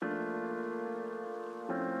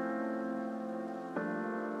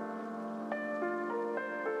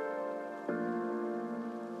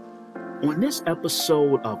On this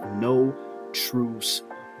episode of No Truce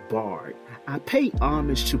Barred, I pay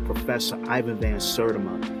homage to Professor Ivan Van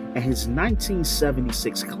Sertima and his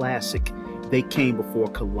 1976 classic, They Came Before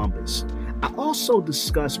Columbus. I also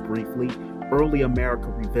discuss briefly Early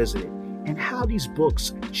America Revisited and how these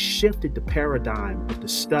books shifted the paradigm of the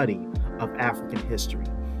study of African history.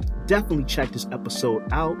 Definitely check this episode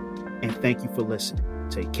out, and thank you for listening.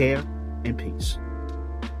 Take care and peace.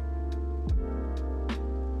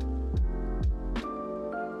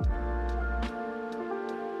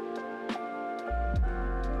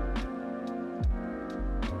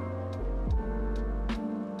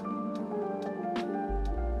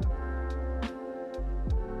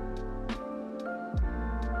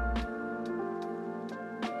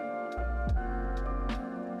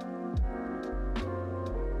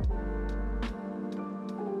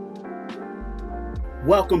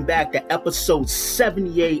 Welcome back to episode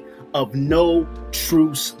 78 of No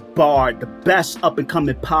Truce Barred, the best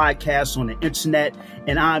up-and-coming podcast on the internet.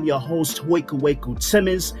 And I'm your host, Hoikuweku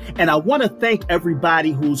Timmons. And I want to thank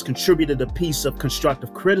everybody who's contributed a piece of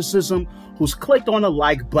constructive criticism, who's clicked on the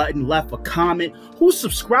like button, left a comment, who's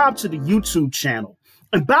subscribed to the YouTube channel.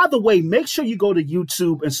 And by the way, make sure you go to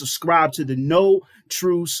YouTube and subscribe to the No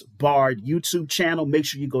Truce Barred YouTube channel. Make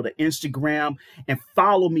sure you go to Instagram and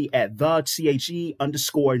follow me at _No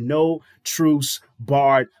Truce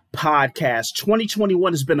Barred podcast.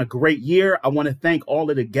 2021 has been a great year. I want to thank all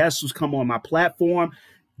of the guests who's come on my platform.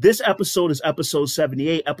 This episode is episode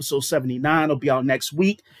 78. Episode 79 will be out next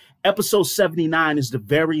week. Episode 79 is the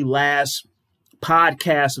very last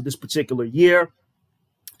podcast of this particular year.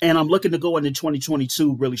 And I'm looking to go into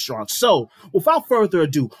 2022 really strong. So without further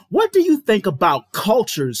ado, what do you think about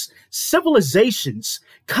cultures, civilizations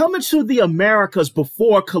coming to the Americas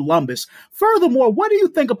before Columbus? Furthermore, what do you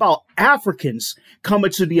think about Africans coming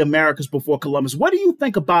to the Americas before Columbus? What do you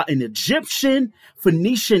think about an Egyptian,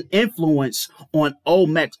 Phoenician influence on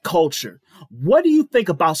Olmec culture? What do you think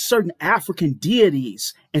about certain African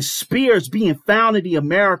deities and spears being found in the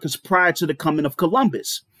Americas prior to the coming of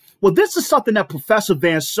Columbus? Well, this is something that Professor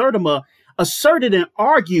Van Sertima asserted and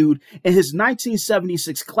argued in his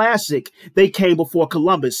 1976 classic, They Came Before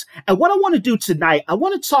Columbus. And what I want to do tonight, I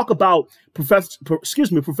want to talk about Professor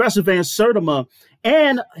Van Sertima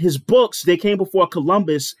and his books, They Came Before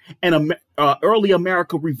Columbus and Early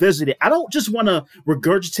America Revisited. I don't just want to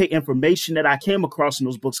regurgitate information that I came across in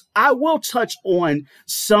those books. I will touch on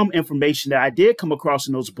some information that I did come across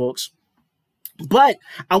in those books. But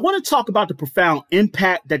I want to talk about the profound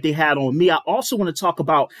impact that they had on me. I also want to talk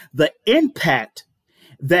about the impact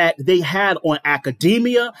that they had on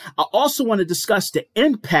academia. I also want to discuss the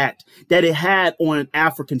impact that it had on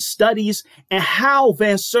African studies and how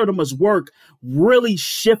Van Sertima's work really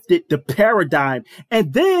shifted the paradigm.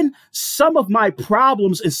 And then some of my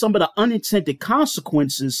problems and some of the unintended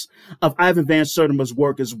consequences of Ivan Van Sertima's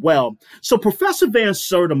work as well. So Professor Van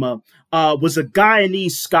Sertima was a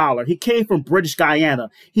Guyanese scholar. He came from British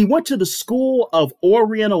Guyana. He went to the School of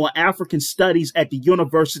Oriental and African Studies at the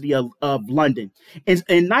University of London.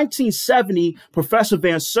 In 1970, Professor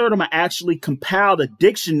Van Sertima actually compiled a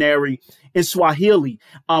dictionary in Swahili.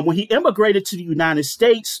 When he immigrated to the United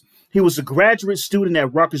States, he was a graduate student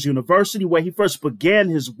at Rutgers University, where he first began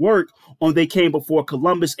his work on They Came Before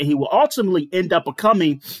Columbus, and he will ultimately end up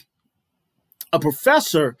becoming a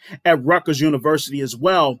professor at Rutgers University as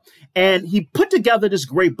well. And he put together this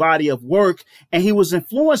great body of work, and he was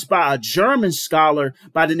influenced by a German scholar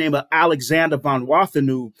by the name of Alexander von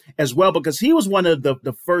Wathenu as well, because he was one of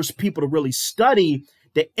the first people to really study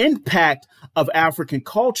the impact of African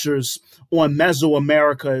cultures on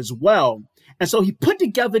Mesoamerica as well. And so he put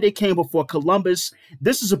together They Came Before Columbus.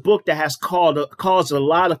 This is a book that has caused a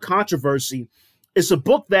lot of controversy. It's a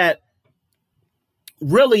book that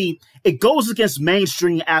really, it goes against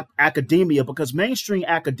mainstream academia, because mainstream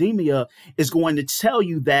academia is going to tell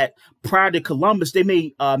you that prior to Columbus, they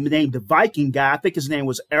may name the Viking guy. I think his name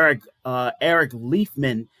was Eric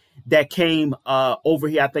Liefman, that came over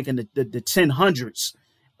here, I think in the 1000s.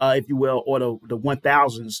 If you will, or the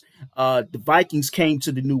 1000s, the Vikings came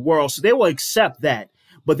to the New World. So they will accept that.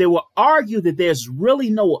 But they will argue that there's really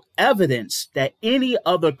no evidence that any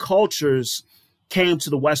other cultures came to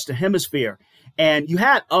the Western Hemisphere. And you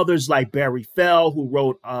had others like Barry Fell, who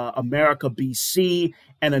wrote America BC,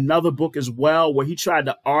 and another book as well, where he tried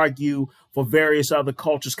to argue for various other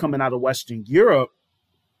cultures coming out of Western Europe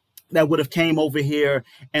that would have came over here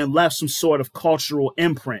and left some sort of cultural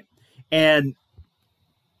imprint. And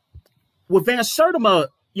with Van Sertima,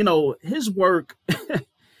 his work,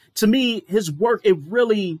 to me, it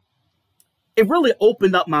really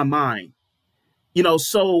opened up my mind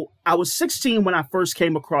So I was 16 when I first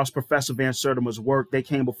came across Professor Van Sertima's work. They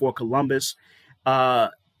came before Columbus.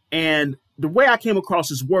 And the way I came across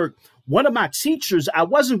his work, one of my teachers, I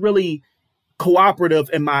wasn't really cooperative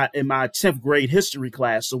in my 10th grade history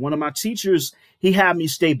class. So one of my teachers, he had me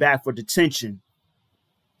stay back for detention.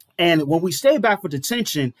 And when we stayed back for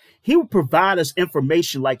detention, he would provide us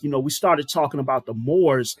information like, we started talking about the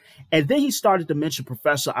Moors, and then he started to mention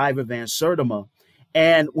Professor Ivor Van Sertima.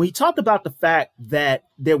 And when he talked about the fact that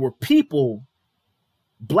there were people,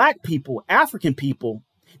 Black people, African people,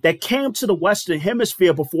 that came to the Western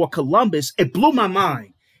Hemisphere before Columbus, it blew my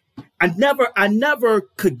mind. I never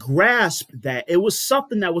could grasp that. It was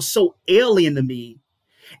something that was so alien to me.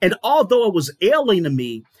 And although it was alien to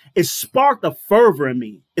me, it sparked a fervor in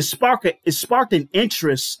me. It sparked an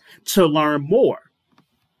interest to learn more.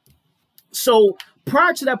 So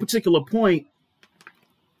prior to that particular point,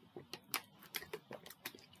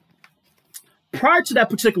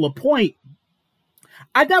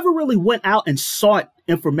 I never really went out and sought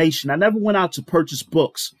information. I never went out to purchase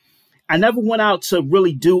books. I never went out to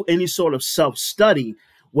really do any sort of self-study.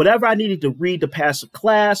 Whatever I needed to read to pass a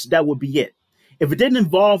class, that would be it. If it didn't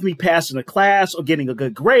involve me passing a class or getting a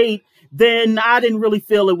good grade, then I didn't really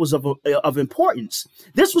feel it was of importance.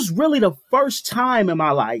 This was really the first time in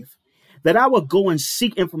my life that I would go and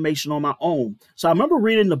seek information on my own. So I remember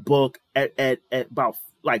reading the book at about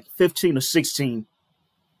like 15 or 16.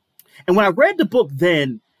 And when I read the book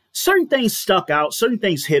then, certain things stuck out, certain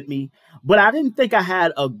things hit me, but I didn't think I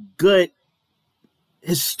had a good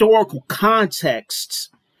historical context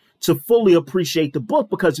to fully appreciate the book,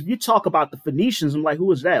 because if you talk about the Phoenicians, I'm like,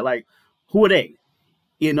 who is that? Like, who are they?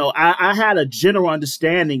 I had a general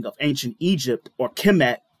understanding of ancient Egypt or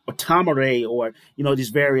Kemet or Tamare or, these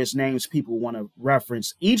various names people want to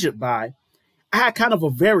reference Egypt by. I had kind of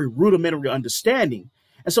a very rudimentary understanding.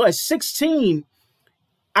 And so at 16,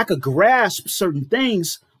 I could grasp certain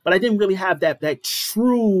things, but I didn't really have that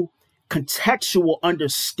true contextual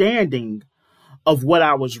understanding of what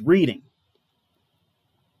I was reading.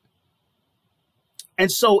 And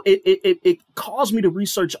so it caused me to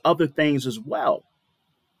research other things as well.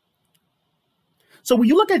 So when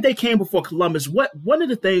you look at They Came Before Columbus, one of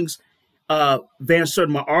the things Van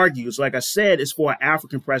Sertima argues, like I said, is for an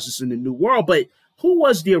African presence in the New World. But who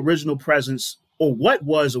was the original presence, or what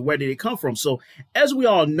was, or where did it come from? So as we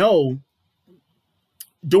all know,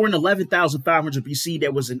 during 11,500 BC,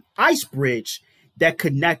 there was an ice bridge that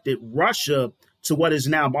connected Russia to what is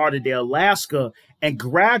now modern day Alaska. And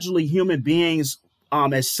gradually human beings,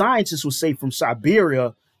 as scientists would say, from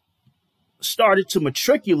Siberia, started to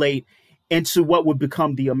matriculate into what would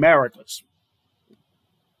become the Americas.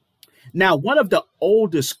 Now, one of the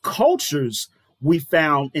oldest cultures we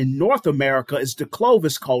found in North America is the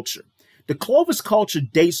Clovis culture. The Clovis culture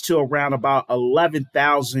dates to around about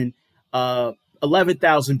 11,000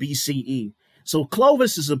 BCE. So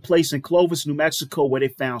Clovis is a place in Clovis, New Mexico, where they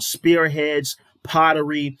found spearheads,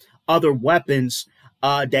 pottery, other weapons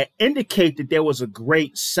that indicate that there was a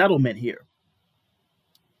great settlement here.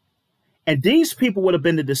 And these people would have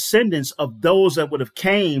been the descendants of those that would have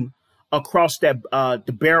came across the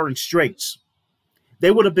Bering Straits.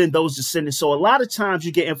 They would have been those descendants. So a lot of times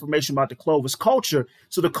you get information about the Clovis culture.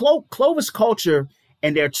 So the Clovis culture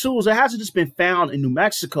and their tools, it hasn't just been found in New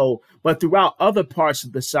Mexico, but throughout other parts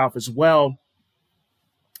of the South as well.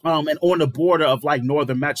 And on the border of like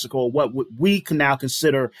northern Mexico, what we can now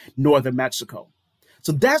consider northern Mexico.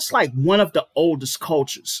 So that's like one of the oldest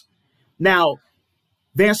cultures. Now,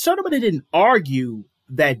 Van Sertima didn't argue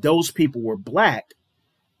that those people were Black,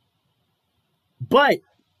 but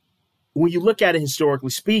when you look at it historically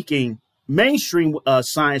speaking, mainstream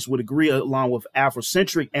science would agree, along with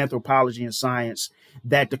Afrocentric anthropology and science,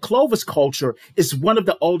 that the Clovis culture is one of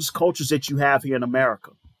the oldest cultures that you have here in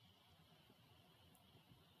America.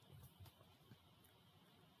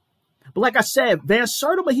 But like I said, Van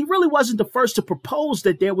Sertima, he really wasn't the first to propose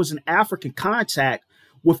that there was an African contact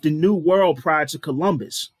with the New World prior to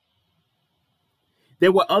Columbus.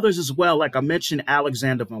 There were others as well, like I mentioned,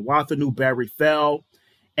 Alexander von Waterloo, Barry Fell,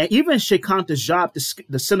 and even Cheikh Anta Diop,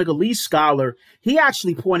 the Senegalese scholar. He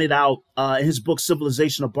actually pointed out in his book,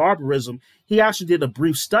 Civilization of Barbarism, he actually did a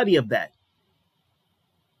brief study of that.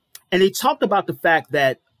 And he talked about the fact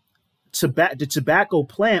that the tobacco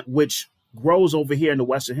plant, which grows over here in the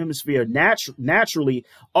Western Hemisphere naturally,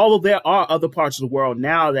 although there are other parts of the world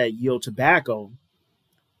now that yield tobacco,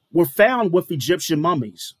 were found with Egyptian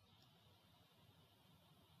mummies.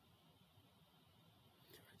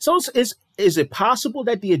 So is it possible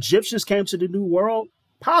that the Egyptians came to the New World?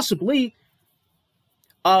 Possibly.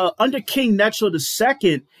 Under King Necho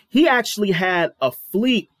II, he actually had a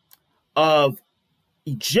fleet of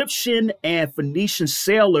Egyptian and Phoenician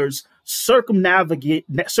sailors circumnavigate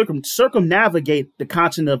the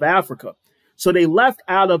continent of Africa. So they left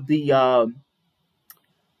out of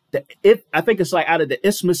I think it's like out of the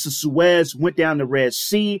Isthmus of Suez, went down the Red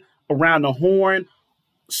Sea, around the Horn,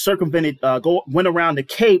 circumvented, went around the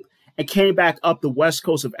Cape, and came back up the west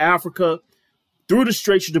coast of Africa, through the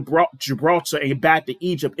Straits of Gibraltar, and back to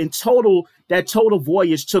Egypt. In total, that total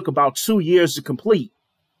voyage took about 2 years to complete.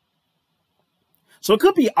 So it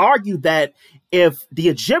could be argued that if the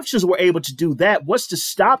Egyptians were able to do that, what's to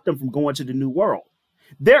stop them from going to the New World?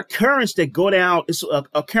 There are currents that go down. It's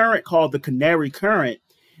a current called the Canary Current,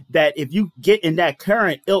 that if you get in that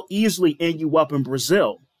current, it'll easily end you up in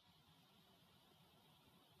Brazil.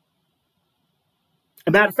 As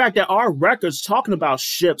a matter of fact, there are records talking about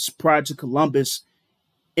ships prior to Columbus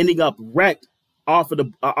ending up wrecked off of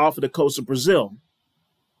the coast of Brazil.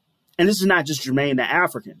 And this is not just germane to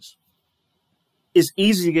Africans. It's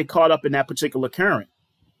easy to get caught up in that particular current.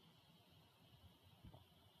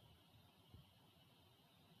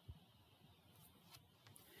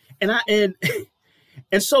 And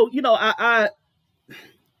so, I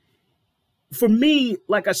for me,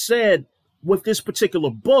 like I said, with this particular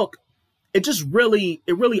book, it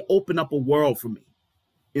really opened up a world for me.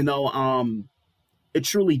 It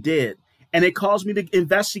truly did. And it caused me to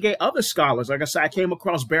investigate other scholars. Like I said, I came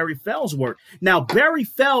across Barry Fell's work. Now, Barry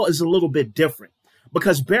Fell is a little bit different,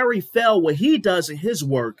 because Barry Fell, what he does in his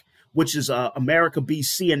work, which is America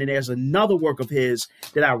BC, and then there's another work of his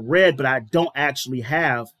that I read, but I don't actually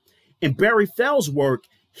have. In Barry Fell's work,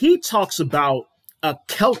 he talks about a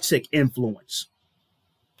Celtic influence.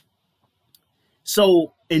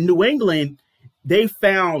 So in New England, they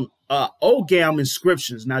found Ogham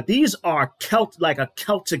inscriptions. Now, these are like a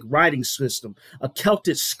Celtic writing system, a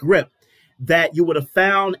Celtic script that you would have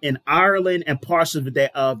found in Ireland and parts of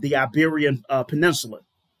the Iberian Peninsula.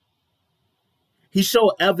 He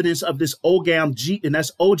showed evidence of this Ogham, and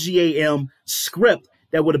that's Ogam script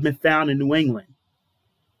that would have been found in New England.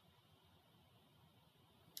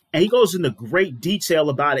 And he goes into great detail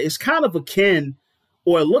about it. It's kind of akin,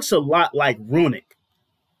 or it looks a lot like runic.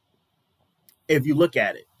 If you look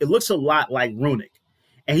at it, it looks a lot like runic.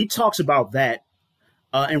 And he talks about that.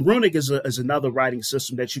 And runic is another writing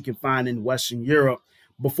system that you can find in Western Europe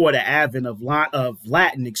before the advent of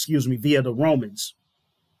Latin, via the Romans.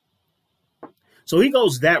 So he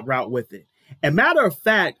goes that route with it. And matter of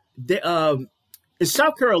fact, in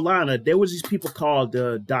South Carolina, there was these people called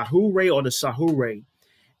the Dahure or the Sahure.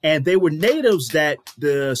 And they were natives that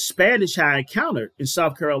the Spanish had encountered in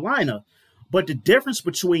South Carolina. But the difference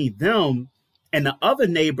between them and the other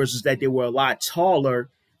neighbors is that they were a lot taller.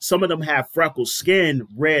 Some of them had freckled skin,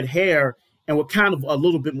 red hair, and were kind of a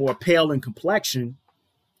little bit more pale in complexion.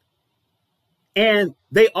 And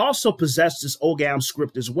they also possessed this Ogham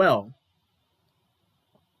script as well.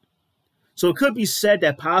 So it could be said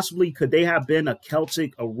that possibly could they have been a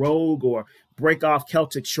rogue or break off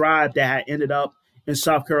Celtic tribe that had ended up in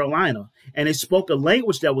South Carolina. And they spoke a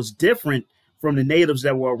language that was different from the natives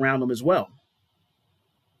that were around them as well.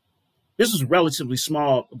 This was a relatively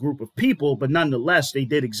small group of people, but nonetheless, they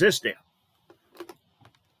did exist there.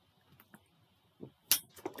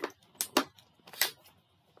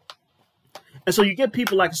 And so you get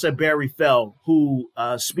people, like I said, Barry Fell, who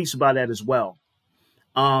speaks about that as well.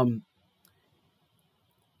 I'm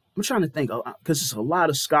trying to think, because there's a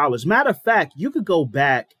lot of scholars. Matter of fact, you could go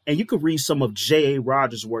back and you could read some of J.A.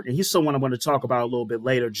 Rogers' work, and he's someone I'm going to talk about a little bit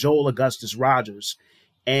later, Joel Augustus Rogers.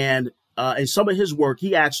 And in some of his work,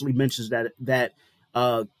 he actually mentions that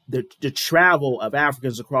the travel of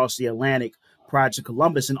Africans across the Atlantic prior to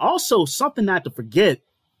Columbus. And also something not to forget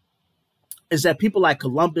is that people like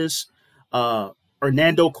Columbus,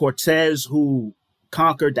 Hernando Cortez, who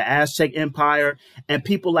conquered the Aztec Empire, and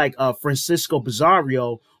people like Francisco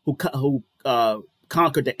Pizarro, who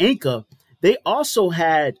conquered the Inca, they also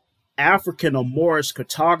had African or Moorish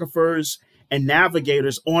cartographers and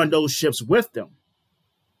navigators on those ships with them.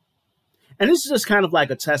 And this is just kind of like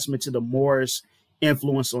a testament to the Moorish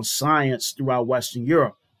influence on science throughout Western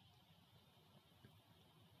Europe.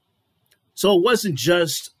 So it wasn't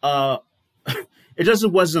just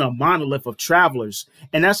wasn't a monolith of travelers.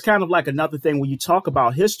 And that's kind of like another thing when you talk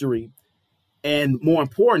about history, and more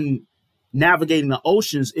important, navigating the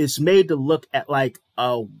oceans, it's made to look at like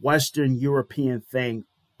a Western European thing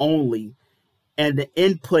only. And the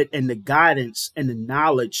input and the guidance and the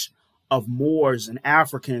knowledge of Moors and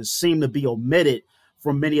Africans seem to be omitted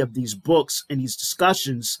from many of these books and these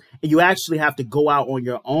discussions. And you actually have to go out on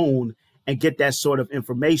your own and get that sort of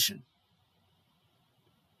information.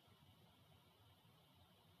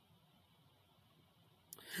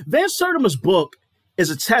 Van Sertima's book is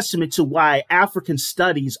a testament to why African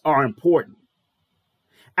studies are important.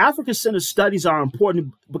 African-centered studies are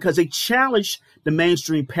important because they challenge the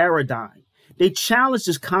mainstream paradigm. They challenge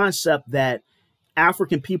this concept that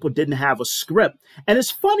African people didn't have a script. And it's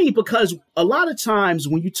funny because a lot of times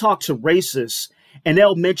when you talk to racists and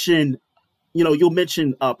they'll mention, you'll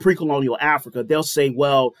mention pre-colonial Africa, they'll say,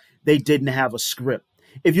 well, they didn't have a script.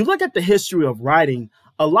 If you look at the history of writing,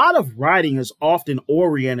 a lot of writing is often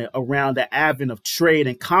oriented around the advent of trade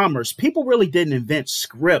and commerce. People really didn't invent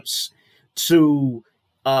scripts to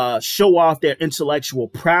show off their intellectual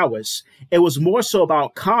prowess. It was more so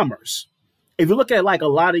about commerce. If you look at like a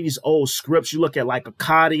lot of these old scripts, you look at like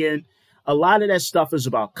Akkadian, a lot of that stuff is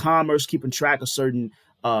about commerce, keeping track of certain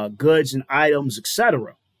goods and items,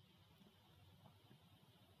 etc.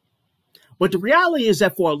 But the reality is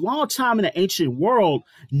that for a long time in the ancient world,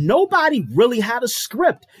 nobody really had a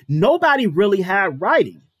script. Nobody really had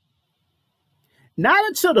writing. Not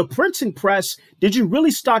until the printing press did you really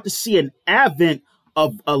start to see an advent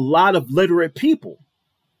of a lot of literate people.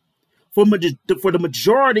 For the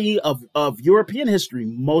majority of European history,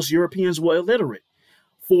 most Europeans were illiterate.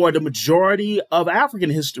 For the majority of African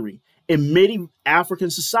history, in many African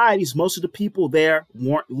societies, most of the people there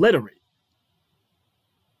weren't literate.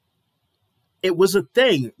 It was a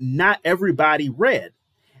thing. Not everybody read.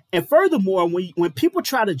 And furthermore, when people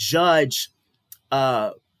try to judge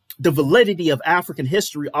the validity of African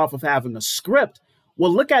history off of having a script,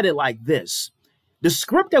 well, look at it like this. The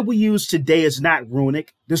script that we use today is not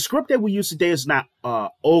Runic. The script that we use today is not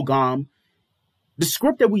Ogham. The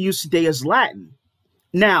script that we use today is Latin.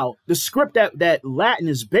 Now, the script that Latin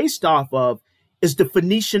is based off of is the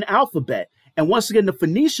Phoenician alphabet. And once again, the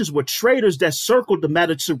Phoenicians were traders that circled the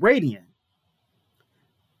Mediterranean.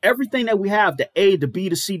 Everything that we have, the A, the B,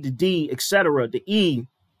 the C, the D, etc., the E,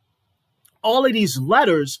 all of these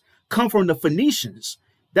letters come from the Phoenicians.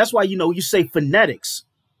 That's why, you say phonetics.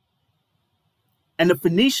 And the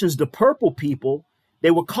Phoenicians, the purple people,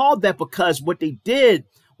 they were called that because what they did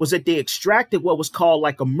was that they extracted what was called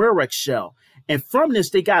like a murex shell. And from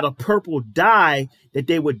this, they got a purple dye that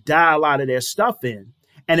they would dye a lot of their stuff in.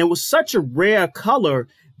 And it was such a rare color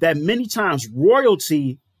that many times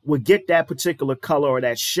royalty would get that particular color or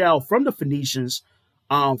that shell from the Phoenicians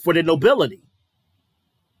for the nobility.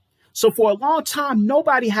 So for a long time,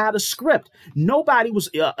 nobody had a script. Nobody was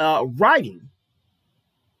writing.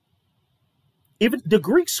 Even the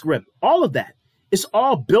Greek script, all of that, it's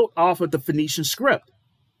all built off of the Phoenician script.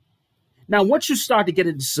 Now, once you start to get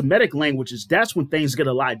into Semitic languages, that's when things get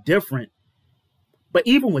a lot different. But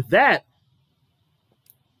even with that,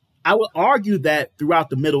 I would argue that throughout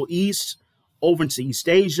the Middle East, over into East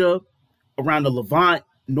Asia, around the Levant,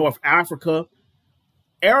 North Africa,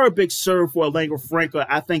 Arabic served for a lingua franca,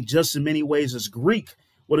 I think, just in many ways as Greek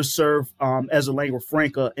would have served as a lingua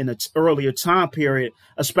franca in an earlier time period,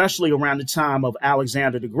 especially around the time of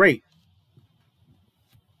Alexander the Great.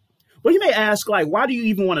 Well, you may ask, why do you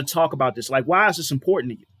even want to talk about this? Why is this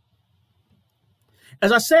important to you?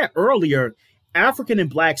 As I said earlier, African and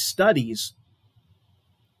Black studies,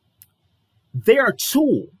 they're a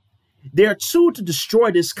tool. They're a tool to destroy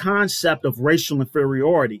this concept of racial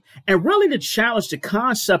inferiority and really to challenge the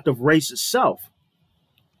concept of race itself.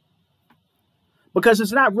 Because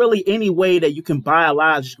it's not really any way that you can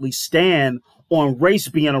biologically stand on race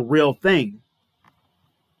being a real thing.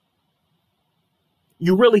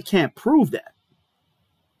 You really can't prove that.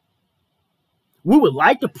 We would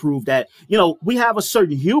like to prove that, we have a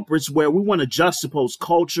certain hubris where we want to juxtapose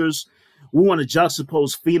cultures, we want to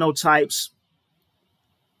juxtapose phenotypes,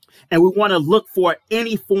 and we want to look for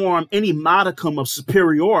any form, any modicum of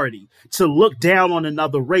superiority to look down on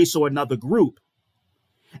another race or another group.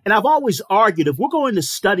 And I've always argued if we're going to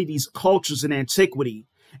study these cultures in antiquity,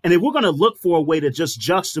 and if we're going to look for a way to just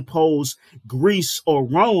juxtapose Greece or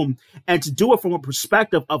Rome and to do it from a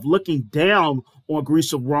perspective of looking down on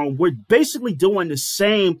Greece or Rome, we're basically doing the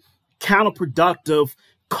same counterproductive,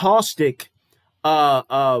 caustic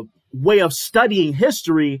way of studying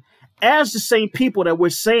history as the same people that we're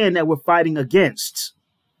saying that we're fighting against.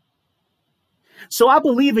 So I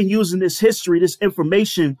believe in using this history, this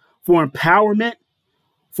information for empowerment,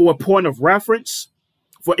 for a point of reference,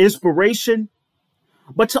 for inspiration,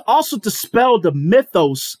 but to also dispel the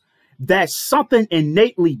mythos that something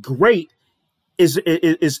innately great is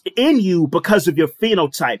in you because of your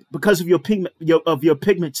phenotype, because of your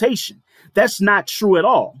pigmentation. That's not true at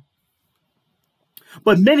all.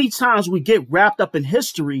 But many times we get wrapped up in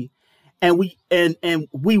history and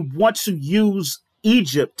we want to use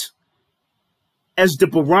Egypt as the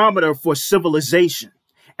barometer for civilization.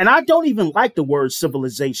 And I don't even like the word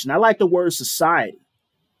civilization. I like the word society.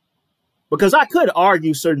 Because I could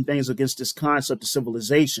argue certain things against this concept of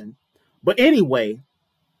civilization. But anyway,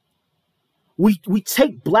 we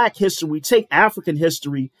take Black history, we take African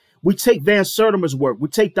history, we take Van Sertima's work, we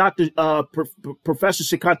take Professor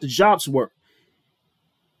Shikanta Diop's work,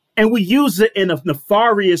 and we use it in a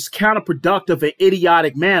nefarious, counterproductive, and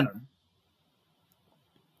idiotic manner.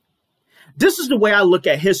 This is the way I look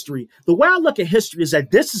at history. The way I look at history is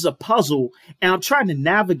that this is a puzzle, and I'm trying to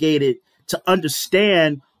navigate it to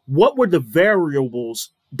understand what were the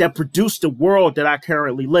variables that produced the world that I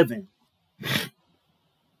currently live in.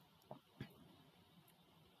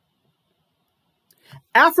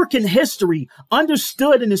 African history,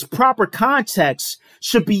 understood in its proper context,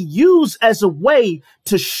 should be used as a way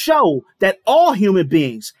to show that all human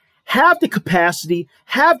beings have the capacity,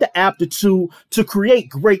 have the aptitude to create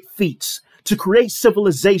great feats, to create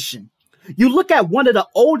civilization. You look at one of the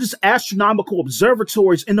oldest astronomical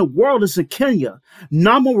observatories in the world is in Kenya.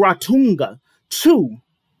 Namuratunga 2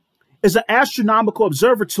 is an astronomical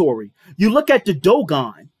observatory. You look at the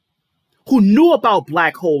Dogon, who knew about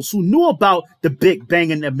black holes, who knew about the Big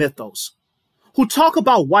Bang and the mythos, who talk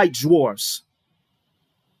about white dwarfs.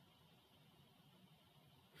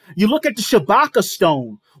 You look at the Shabaka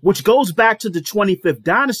stone, which goes back to the 25th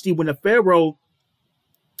dynasty when the pharaoh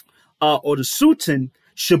or the sultan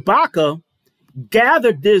Shabaka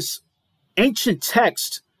gathered this ancient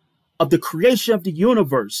text of the creation of the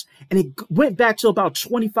universe, and it went back to about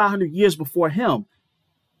 2,500 years before him.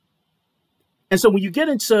 And so when you get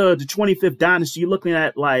into the 25th dynasty, you're looking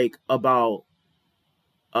at like about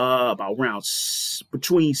around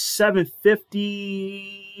between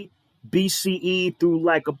 750 BCE through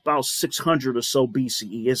like about 600 or so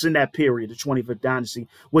BCE. It's in that period, the 25th dynasty,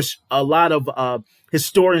 which a lot of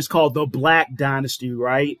historians call the Black Dynasty,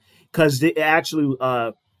 right? Because they actually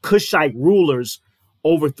Kushite rulers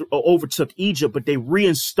overtook Egypt, but they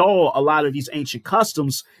reinstalled a lot of these ancient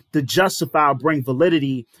customs to justify or bring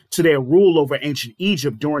validity to their rule over ancient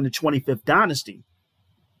Egypt during the 25th dynasty.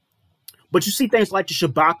 But you see things like the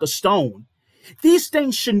Shabaka stone. These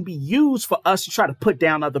things shouldn't be used for us to try to put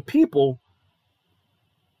down other people,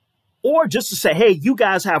 or just to say, hey, you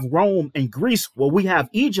guys have Rome and Greece, well, we have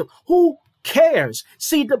Egypt. Who cares?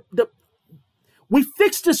 See, we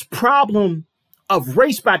fixed this problem of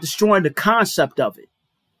race by destroying the concept of it.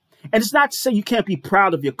 And it's not to say you can't be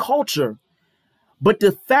proud of your culture, but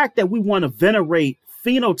the fact that we want to venerate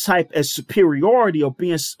phenotype as superiority or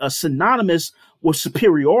being synonymous with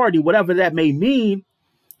superiority, whatever that may mean,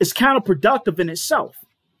 is counterproductive in itself.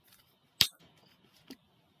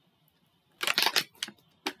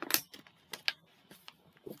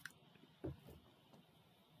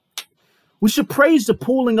 We should praise the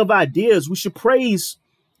pooling of ideas. We should praise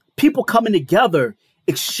people coming together,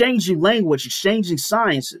 exchanging language, exchanging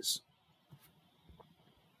sciences.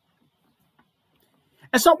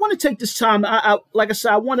 And so I want to take this time, like I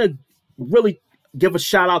said, I want to really give a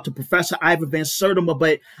shout out to Professor Ivan Van Sertima,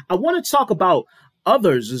 but I want to talk about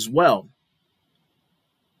others as well.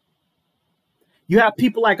 You have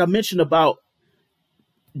people like I mentioned about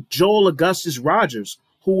Joel Augustus Rogers,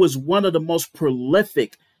 who was one of the most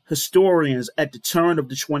prolific historians at the turn of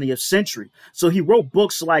the 20th century. So he wrote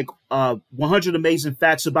books like 100 Amazing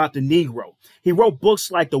Facts About the Negro. He wrote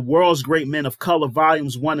books like The World's Great Men of Color,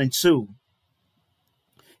 Volumes 1 and 2.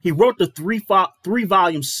 He wrote the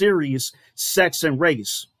three-volume series, Sex and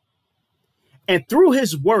Race. And through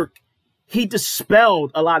his work, he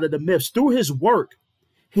dispelled a lot of the myths. Through his work,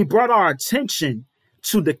 he brought our attention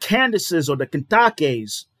to the Candaces or the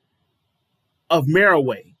Kentakes of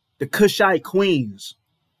Merowe, the Kushite queens.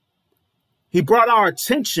 He brought our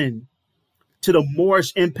attention to the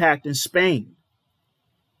Moorish impact in Spain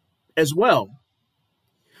as well.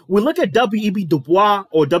 We look at W.E.B. Du Bois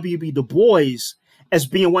or W.E.B. Du Bois as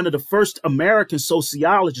being one of the first American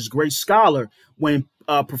sociologists, great scholar. When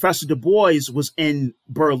Professor Du Bois was in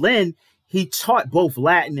Berlin, he taught both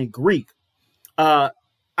Latin and Greek. I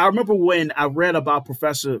remember when I read about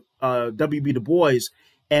Professor W.B. Du Bois,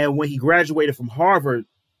 and when he graduated from Harvard,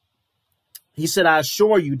 he said, I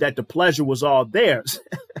assure you that the pleasure was all theirs.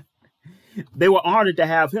 They were honored to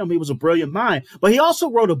have him. He was a brilliant mind. But he also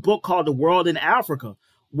wrote a book called The World in Africa,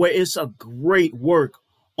 where it's a great work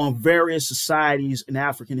on various societies in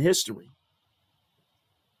African history.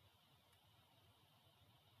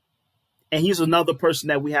 And he's another person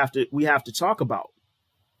that we have to talk about.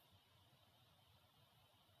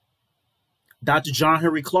 Dr. John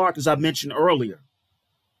Henry Clarke, as I mentioned earlier.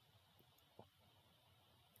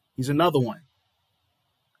 He's another one.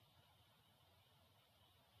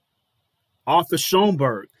 Arthur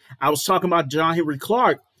Schomburg. I was talking about John Henry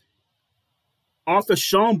Clarke. Arthur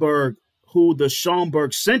Schomburg, who the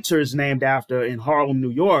Schoenberg Center is named after in Harlem, New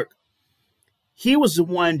York, he was the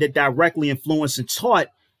one that directly influenced and taught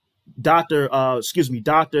Dr.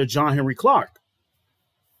 John Henry Clark.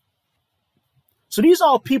 So these are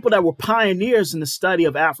all people that were pioneers in the study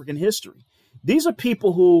of African history. These are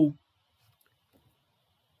people who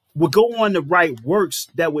would go on to write works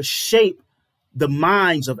that would shape the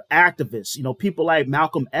minds of activists. You know, people like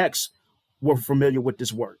Malcolm X were familiar with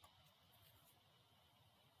this work.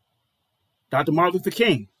 Dr. Martin Luther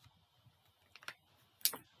King.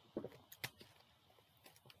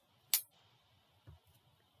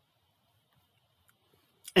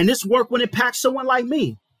 And this work would impact someone like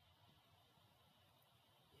me.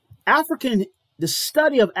 The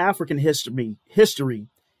study of African history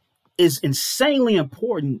is insanely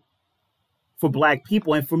important for Black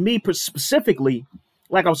people. And for me specifically,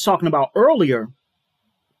 like I was talking about earlier,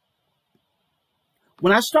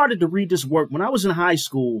 when I started to read this work, when I was in high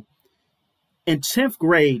school, in 10th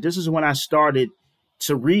grade, this is when I started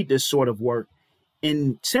to read this sort of work.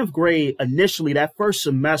 In 10th grade, initially, that first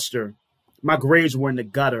semester, my grades were in the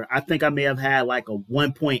gutter. I think I may have had like a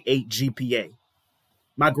 1.8 GPA.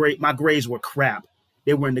 My grades were crap.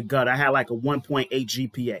 They were in the gutter. I had like a 1.8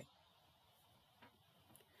 GPA.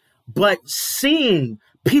 But seeing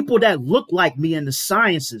people that look like me in the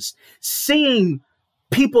sciences, seeing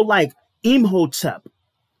people like Imhotep,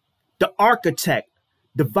 the architect,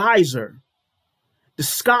 the vizier, the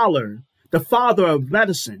scholar, the father of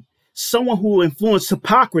medicine, someone who influenced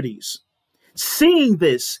Hippocrates, seeing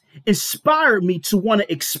this inspired me to want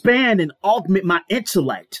to expand and augment my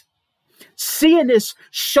intellect. Seeing this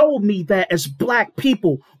showed me that as Black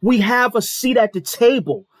people, we have a seat at the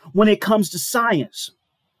table when it comes to science.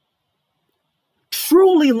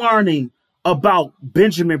 Truly learning about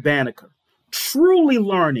Benjamin Banneker, truly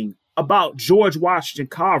learning about George Washington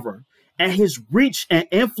Carver and his reach and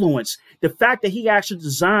influence, the fact that he actually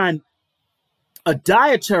designed a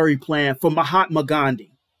dietary plan for Mahatma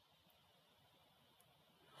Gandhi.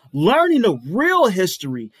 Learning the real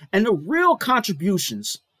history and the real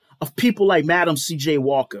contributions of people like Madam C.J.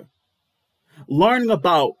 Walker. Learning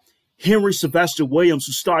about Henry Sylvester Williams,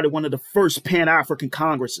 who started one of the first Pan-African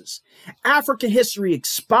Congresses. African history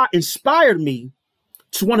inspired me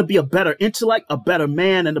to want to be a better intellect, a better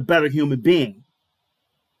man, and a better human being.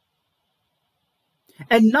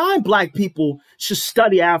 And non-Black people should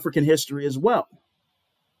study African history as well.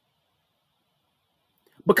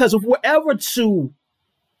 Because if we're ever to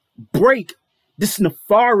break this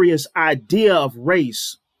nefarious idea of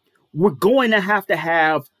race, we're going to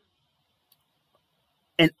have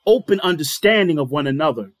an open understanding of one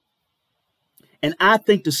another. And I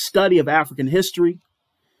think the study of African history,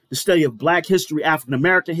 the study of Black history, African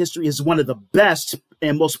American history is one of the best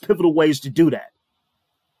and most pivotal ways to do that.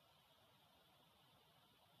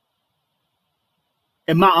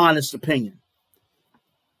 In my honest opinion,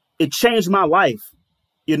 it changed my life.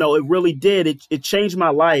 You know, it really did. It changed my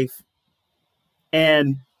life.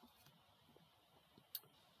 And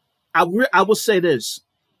I will say this.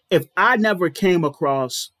 If I never came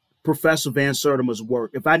across Professor Van Sertima's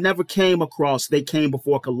work, if I never came across They Came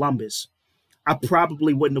Before Columbus, I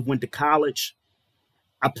probably wouldn't have went to college.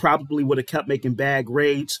 I probably would have kept making bad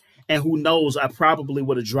grades. And who knows, I probably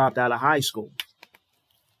would have dropped out of high school.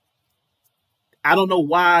 I don't know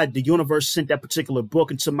why the universe sent that particular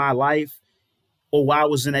book into my life or why I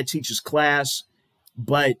was in that teacher's class.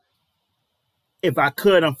 But if I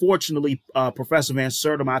could, unfortunately, Professor Van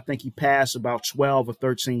Sertima, I think he passed about 12 or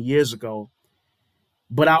 13 years ago.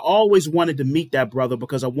 But I always wanted to meet that brother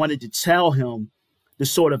because I wanted to tell him the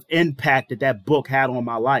sort of impact that that book had on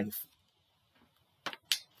my life.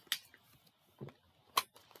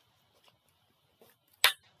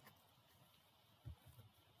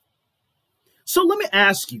 So let me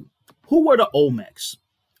ask you, who were the Olmecs?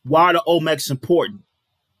 Why are the Olmecs important?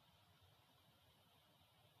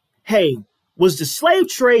 Hey, was the slave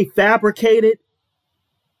trade fabricated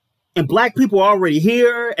and Black people are already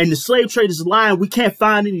here and the slave trade is lying, we can't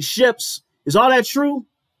find any ships? Is all that true?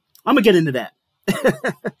 I'm going to get into that.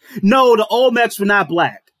 No, the Olmecs were not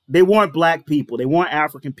Black. They weren't Black people. They weren't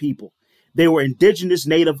African people. They were indigenous,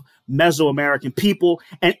 native, Mesoamerican people.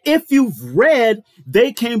 And if you've read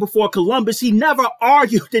They Came Before Columbus, he never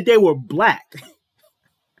argued that they were Black.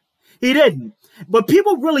 He didn't. But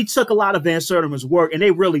people really took a lot of Van Sertima's work and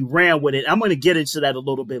they really ran with it. I'm going to get into that a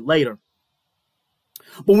little bit later.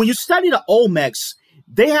 But when you study the Olmecs,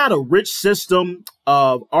 they had a rich system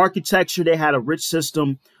of architecture. They had a rich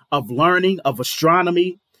system of learning, of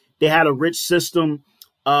astronomy. They had a rich system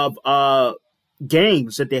of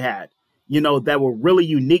games that they had, you know, that were really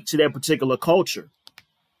unique to their particular culture.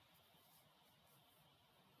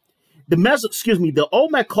 the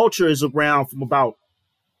Olmec culture is around from about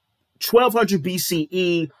 1200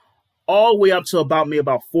 BCE all the way up to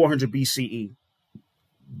about 400 BCE.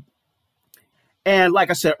 And like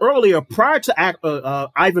I said earlier, prior to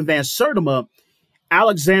Ivan van Sertima,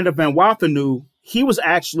 Alexander van Waterloo, he was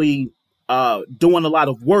actually doing a lot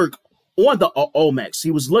of work on the Olmecs.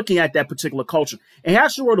 He was looking at that particular culture. And he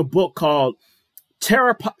actually wrote a book called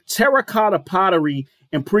Terracotta Pottery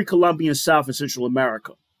in Pre-Columbian South and Central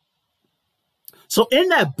America. So in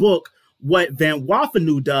that book, what Van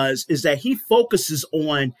Waterloo does is that he focuses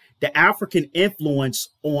on the African influence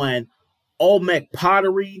on Olmec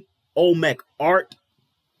pottery, Olmec art,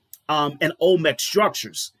 and Olmec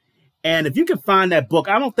structures. And if you can find that book,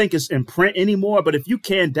 I don't think it's in print anymore, but if you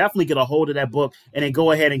can, definitely get a hold of that book and then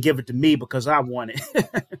go ahead and give it to me because I want it.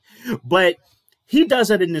 But he does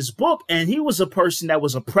it in this book, and he was a person that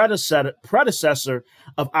was a predecessor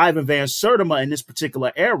of Ivan van Sertima in this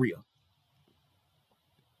particular area.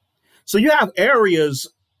 So you have areas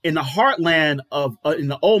in the heartland in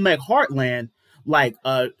the Olmec heartland, like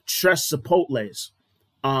Tres Zapotes.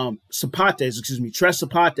 Tres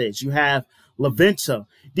Zapotes. You have La Venta.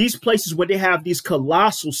 These places where they have these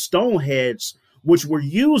colossal stone heads, which were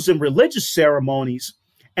used in religious ceremonies,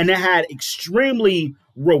 and they had extremely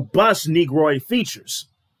robust Negroid features.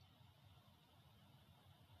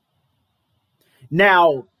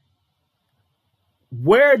 Now,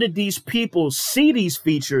 where did these people see these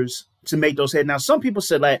features to make those heads? Now, some people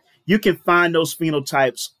said that you can find those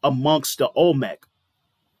phenotypes amongst the Olmec,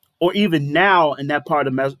 or even now in that part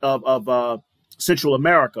of Central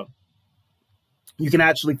America. You can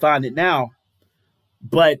actually find it now,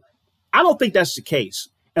 but I don't think that's the case.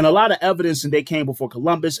 And a lot of evidence, and they came before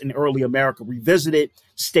Columbus and early America Revisited,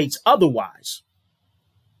 states otherwise.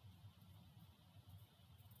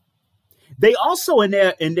 They also in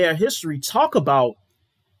their history talk about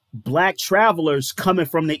Black travelers coming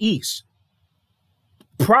from the East.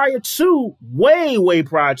 Way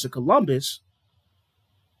prior to Columbus,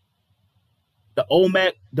 the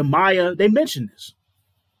Olmec, the Maya, they mention this.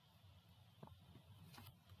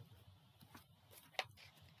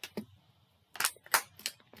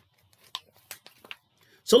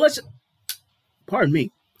 So pardon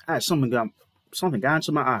me, I had something got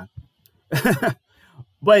into my eye.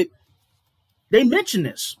 But they mention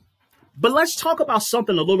this. But let's talk about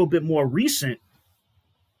something a little bit more recent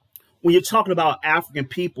when you're talking about African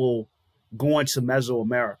people going to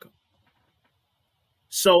Mesoamerica.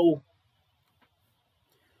 So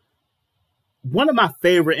one of my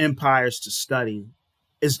favorite empires to study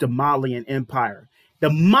is the Malian Empire. The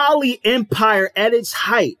Mali Empire at its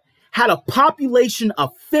height had a population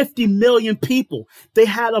of 50 million people. They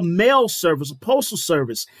had a mail service, a postal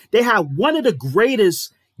service. They had one of the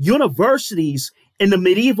greatest universities in the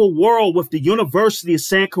medieval world with the University of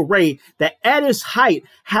Sankore that at its height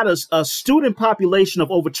had a student population of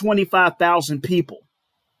over 25,000 people.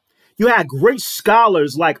 You had great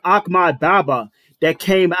scholars like Ahmad Baba that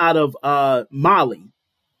came out of Mali.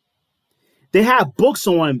 They had books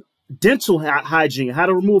on dental hygiene, how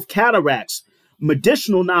to remove cataracts,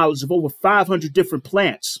 medicinal knowledge of over 500 different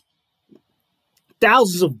plants,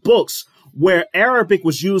 thousands of books where Arabic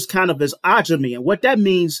was used kind of as Ajami. And what that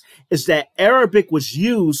means is that Arabic was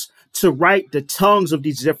used to write the tongues of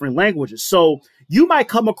these different languages. So you might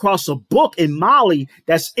come across a book in Mali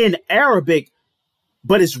that's in Arabic,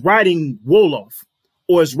 but it's writing Wolof,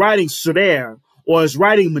 or it's writing Serer, or it's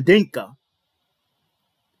writing Mandinka.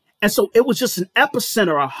 And so it was just an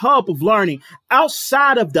epicenter, a hub of learning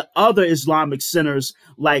outside of the other Islamic centers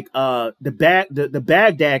like the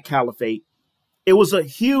Baghdad Caliphate. It was a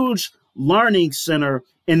huge learning center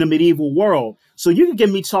in the medieval world. So you can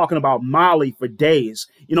get me talking about Mali for days.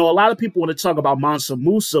 You know, a lot of people want to talk about Mansa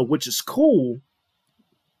Musa, which is cool,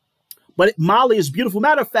 but Mali is beautiful.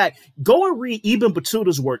 Matter of fact, go and read Ibn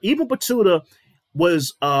Battuta's work. Ibn Battuta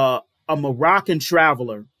was a Moroccan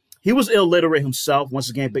traveler. He was illiterate himself, once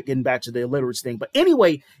again, getting back to the illiteracy thing. But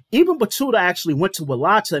anyway, Ibn Battuta actually went to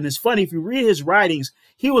Walata, and it's funny, if you read his writings,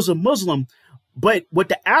 he was a Muslim. But what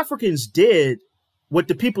the Africans did, what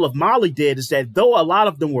the people of Mali did, is that though a lot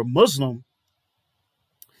of them were Muslim,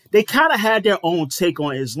 they kind of had their own take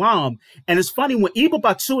on Islam. And it's funny, when Ibn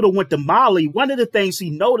Battuta went to Mali, one of the things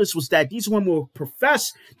he noticed was that these women were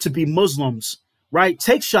professed to be Muslims, right?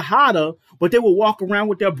 Take Shahada, but they would walk around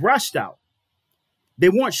with their breast out. They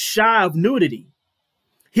weren't shy of nudity.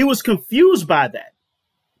 He was confused by that.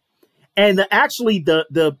 And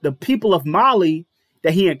the people of Mali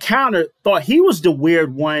that he encountered thought he was the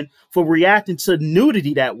weird one for reacting to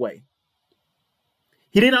nudity that way.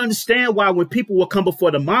 He didn't understand why when people would come before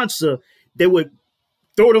the Mansa, they would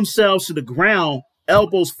throw themselves to the ground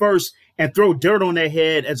elbows first and throw dirt on their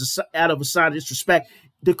head out of a sign of disrespect.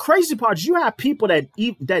 The crazy part is you have people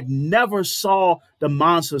that never saw the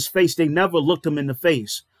monster's face. They never looked him in the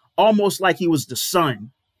face, almost like he was the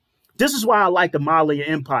sun. This is why I like the Malian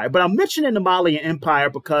Empire. But I'm mentioning the Malian Empire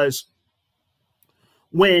because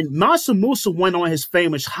when Mansa Musa went on his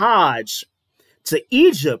famous Hajj to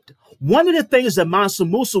Egypt, one of the things that Mansa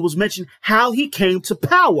Musa was mentioning, how he came to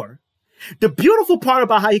power. The beautiful part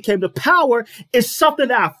about how he came to power is something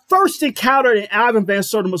that I first encountered in Ivan Van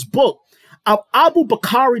Sertima's book. Abu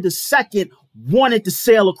Bakr II wanted to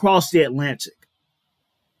sail across the Atlantic.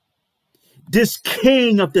 This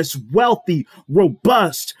king of this wealthy,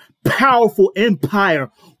 robust, powerful empire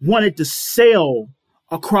wanted to sail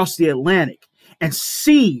across the Atlantic and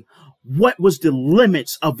see what was the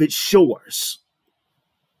limits of its shores.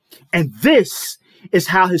 And this is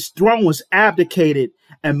how his throne was abdicated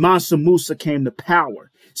and Mansa Musa came to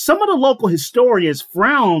power. Some of the local historians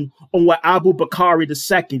frown on what Abu Bakr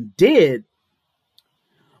II did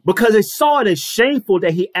because they saw it as shameful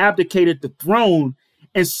that he abdicated the throne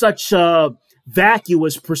in such a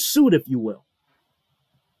vacuous pursuit, if you will.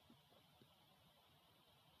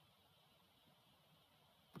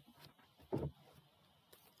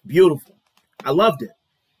 Beautiful. I loved it.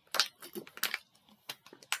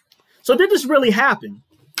 So did this really happen?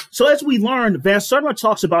 So as we learned, Van Sertima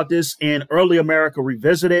talks about this in Early America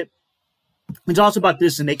Revisited. He talks about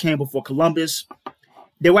this and They Came Before Columbus.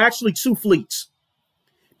 There were actually two fleets.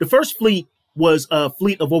 The first fleet was a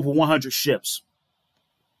fleet of over 100 ships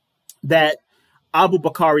that Abu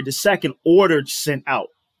Bakr II ordered sent out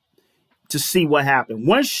to see what happened.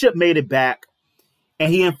 One ship made it back,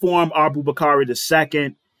 and he informed Abu Bakr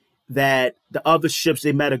II that the other ships,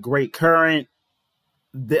 they met a great current.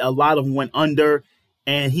 A lot of them went under,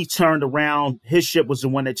 and he turned around. His ship was the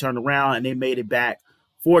one that turned around, and they made it back,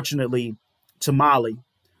 fortunately, to Mali.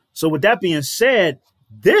 So with that being said,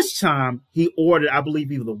 this time he ordered, I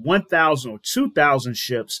believe, either 1,000 or 2,000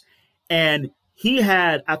 ships, and he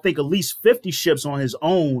had, I think, at least 50 ships on his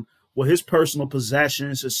own with his personal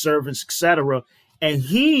possessions, his servants, etc. And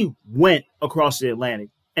he went across the Atlantic,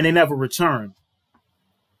 and they never returned.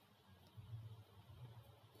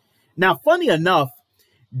 Now, funny enough,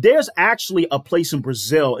 there's actually a place in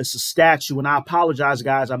Brazil. It's a statue, and I apologize,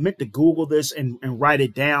 guys. I meant to Google this and write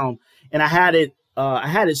it down, and I had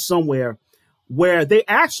it somewhere where they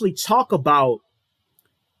actually talk about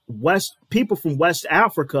people from West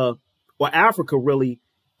Africa, or Africa really,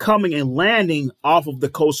 coming and landing off of the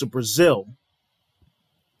coast of Brazil.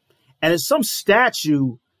 And it's some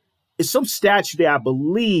statue that I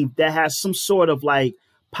believe that has some sort of like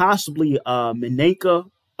possibly Minenka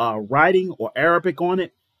writing or Arabic on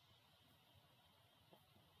it.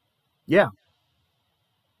 Yeah.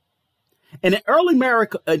 And in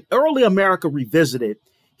Early America Revisited,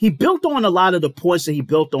 he built on a lot of the points that he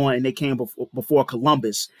built on and They Came before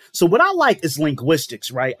Columbus. So what I like is linguistics,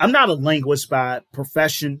 right? I'm not a linguist by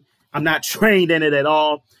profession. I'm not trained in it at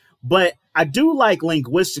all. But I do like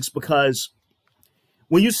linguistics because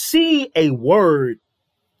when you see a word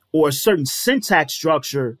or a certain syntax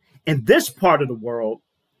structure in this part of the world,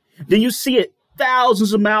 then you see it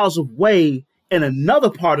thousands of miles away in another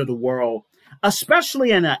part of the world,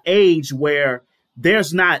 especially in an age where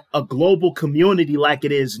there's not a global community like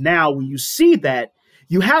it is now. When you see that,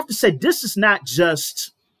 you have to say this is not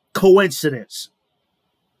just coincidence.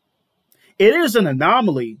 It is an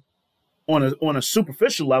anomaly on a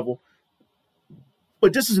superficial level,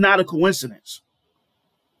 but this is not a coincidence.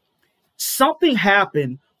 Something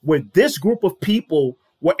happened where this group of people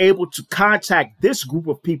were able to contact this group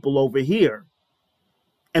of people over here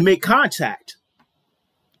and make contact.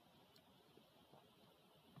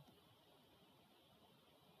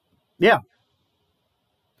 Yeah.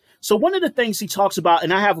 So one of the things he talks about,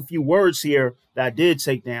 and I have a few words here that I did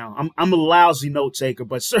take down. I'm a lousy note taker,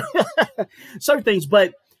 but certain things.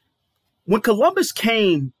 But when Columbus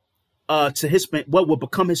came to what would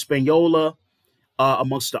become Hispaniola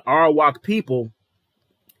amongst the Arawak people,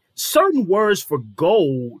 certain words for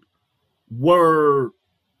gold were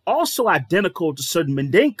also identical to certain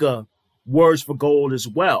Mandinka words for gold as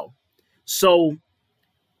well. So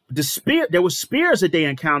there were spears that they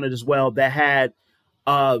encountered as well that had,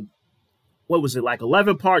 like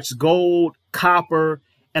 11 parts gold, copper,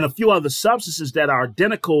 and a few other substances that are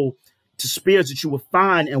identical to spears that you would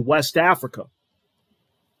find in West Africa.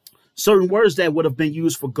 Certain words that would have been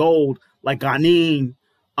used for gold, like Ghanim,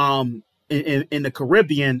 in the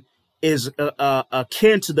Caribbean, is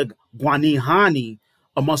akin to the Guanihani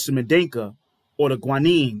amongst the Mandinka, or the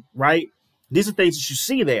Guanin, right? These are things that you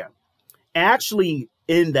see there. Actually,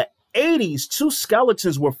 in the 80s, 2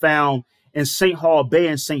 skeletons were found in St. Hall Bay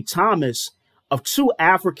and St. Thomas of two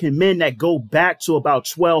African men that go back to about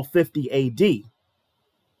 1250 AD.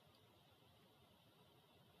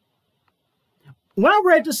 When I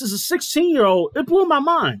read this as a 16-year-old, it blew my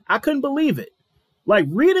mind. I couldn't believe it. Like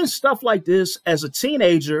reading stuff like this as a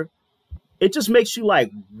teenager, it just makes you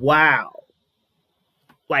like, wow.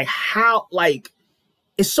 Like how, like,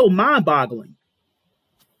 it's so mind-boggling.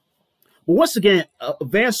 But once again,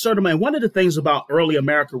 Van Sertima, and one of the things about Early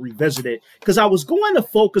America Revisited, because I was going to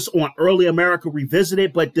focus on Early America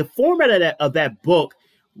Revisited, but the format of that book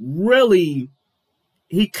really,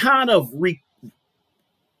 he kind of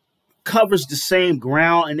covers the same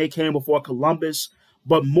ground, and they came before Columbus,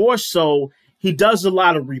 but more so, he does a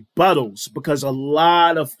lot of rebuttals because a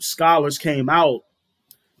lot of scholars came out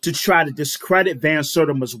to try to discredit Van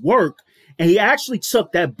Sertima's work. And he actually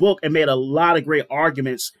took that book and made a lot of great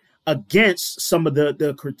arguments against some of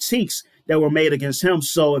the critiques that were made against him.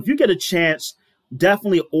 So if you get a chance,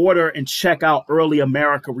 definitely order and check out Early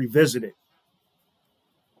America Revisited.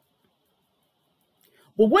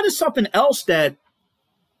 Well, what is something else that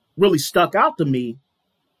really stuck out to me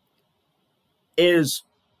is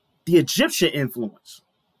the Egyptian influence.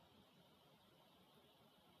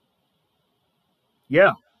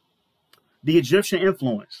 Yeah, the Egyptian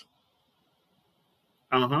influence.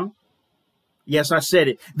 Yes, I said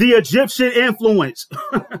it. The Egyptian influence.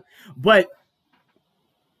 But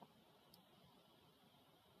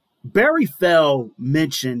Barry Fell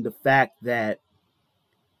mentioned the fact that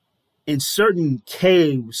in certain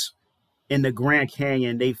caves in the Grand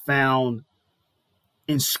Canyon, they found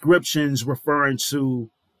inscriptions referring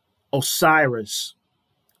to Osiris,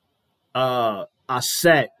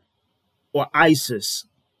 Aset, or Isis,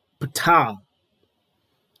 Ptah.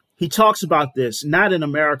 He talks about this, not in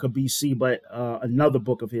America BC, but another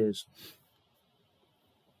book of his.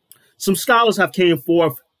 Some scholars have came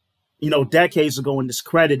forth, decades ago and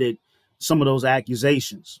discredited some of those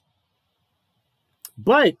accusations.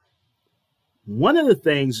 But one of the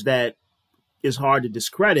things that is hard to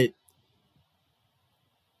discredit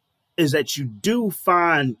is that you do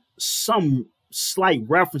find some slight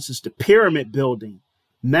references to pyramid building,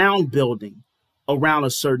 mound building around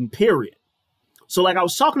a certain period. So like I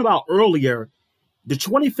was talking about earlier, the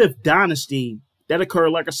 25th dynasty that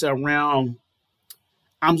occurred, like I said, around,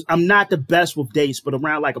 I'm not the best with dates, but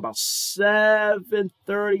around like about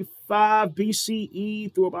 735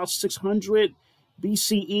 BCE through about 600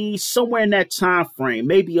 BCE, somewhere in that time frame,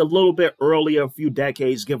 maybe a little bit earlier, a few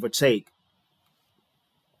decades, give or take.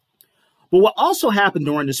 But what also happened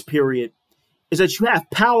during this period is that you have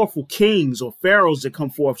powerful kings or pharaohs that come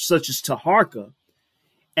forth, such as Taharka.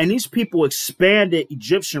 And these people expanded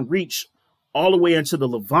Egyptian reach all the way into the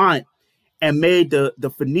Levant and made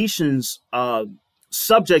the Phoenicians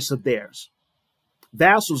subjects of theirs,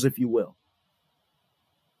 vassals, if you will.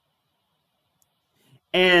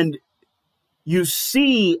 And you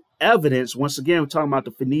see evidence, once again, we're talking about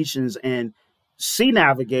the Phoenicians and sea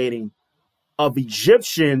navigating of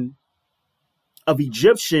Egyptian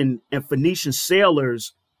and Phoenician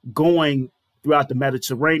sailors going throughout the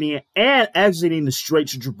Mediterranean and exiting the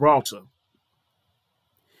Straits of Gibraltar.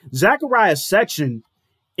 Zechariah Sitchin,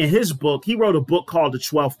 in his book, he wrote a book called The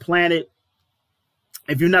 12th Planet.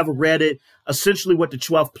 If you never read it, essentially what the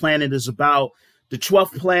 12th planet is about, the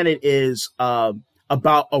 12th planet is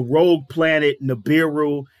about a rogue planet,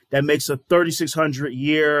 Nibiru, that makes a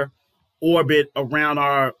 3,600-year orbit around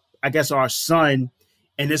our sun.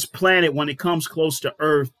 And this planet, when it comes close to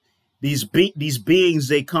Earth, these beings,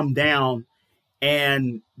 they come down.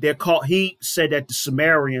 And they're called, he said that the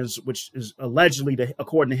Sumerians, which is allegedly,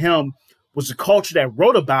 according to him, was the culture that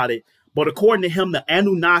wrote about it. But according to him, the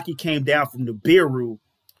Anunnaki came down from Nibiru.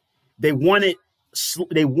 They wanted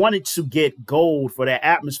to get gold for their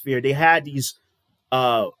atmosphere. They had these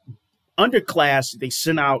underclass they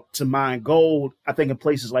sent out to mine gold, I think in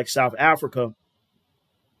places like South Africa.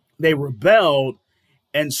 They rebelled.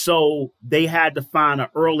 And so they had to find an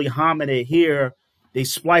early hominid here. They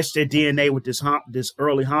spliced their DNA with this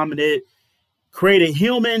early hominid, created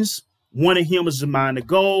humans, wanted humans to mine the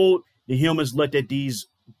gold. The humans looked at these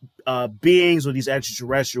beings or these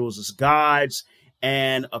extraterrestrials as gods.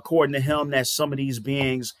 And according to him, that some of these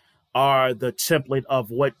beings are the template of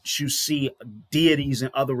what you see deities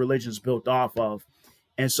and other religions built off of.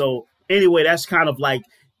 And so anyway, that's kind of like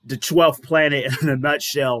the 12th planet in a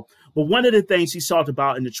nutshell. But one of the things he talked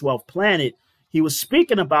about in the 12th planet, he was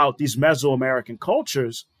speaking about these Mesoamerican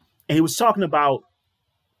cultures, and he was talking about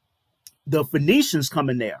the Phoenicians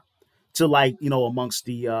coming there to amongst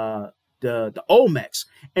the Olmecs.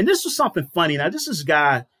 And this was something funny. Now, this is a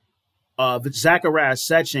guy, Zechariah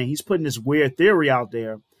Sitchin, he's putting this weird theory out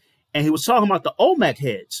there. and he was talking about the Olmec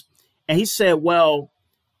heads. And he said, well,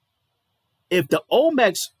 if the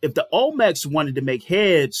Olmecs wanted to make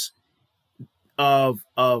heads of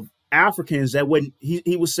Africans, that wouldn't,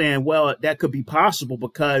 he was saying, well, that could be possible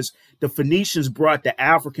because the Phoenicians brought the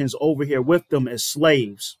Africans over here with them as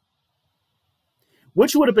slaves,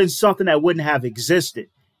 which would have been something that wouldn't have existed.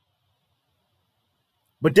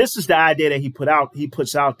 But this is the idea that he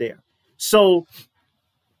puts out there. So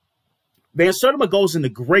Van Sertima goes into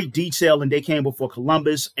great detail, and They Came Before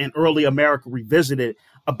Columbus and Early America Revisited,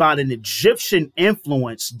 about an Egyptian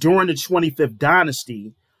influence during the 25th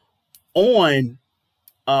dynasty on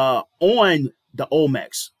the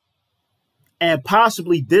Olmecs. And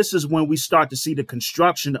possibly this is when we start to see the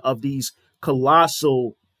construction of these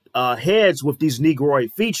colossal heads with these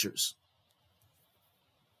Negroid features.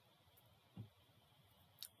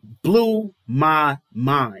 Blew my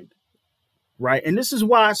mind, right? And this is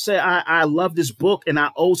why I say I love this book and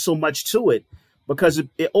I owe so much to it, because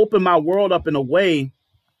it opened my world up in a way,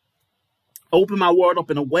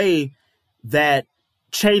 that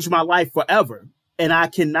changed my life forever. And I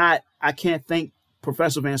can't thank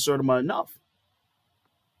Professor Van Sertima enough.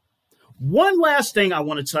 One last thing I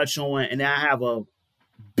want to touch on, and I have a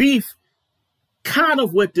beef kind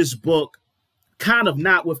of with this book, kind of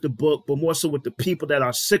not with the book, but more so with the people that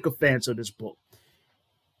are sycophants of this book.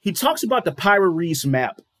 He talks about the Pyrrhus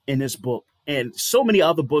map in this book and so many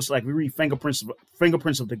other books, like we read Fingerprints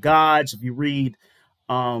of the Gods. If you read,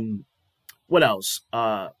 what else?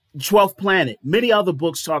 12th Planet. Many other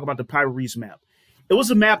books talk about the Pyrrhus map. It was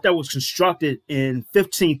a map that was constructed in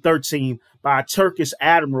 1513 by a Turkish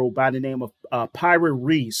admiral by the name of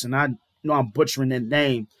Pyrrhus. And I know I'm butchering that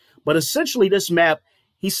name, but essentially this map,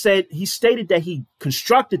 he stated that he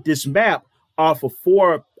constructed this map off of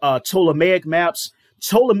 4 Ptolemaic maps.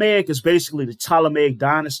 Ptolemaic is basically the Ptolemaic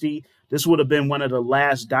dynasty. This would have been one of the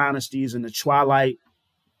last dynasties in the twilight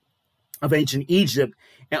of ancient Egypt.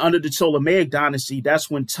 And under the Ptolemaic dynasty, that's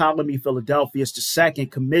when Ptolemy Philadelphus II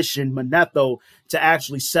commissioned Manetho to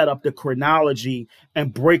actually set up the chronology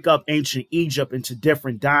and break up ancient Egypt into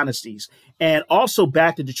different dynasties. And also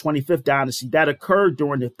back to the 25th dynasty, that occurred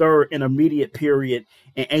during the third intermediate period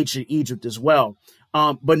in ancient Egypt as well.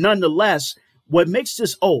 But nonetheless, what makes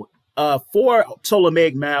this 4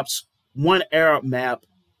 Ptolemaic maps, 1 Arab map,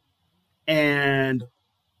 and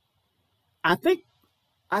I think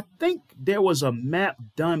there was a map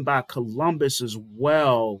done by Columbus as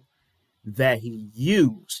well that he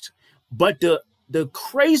used. But the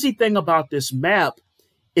crazy thing about this map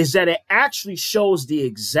is that it actually shows the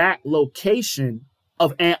exact location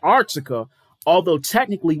of Antarctica, although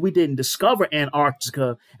technically we didn't discover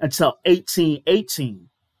Antarctica until 1818.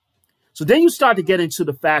 So then you start to get into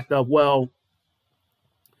the fact of, well,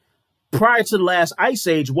 prior to the last ice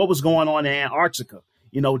age, what was going on in Antarctica?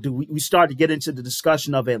 We start to get into the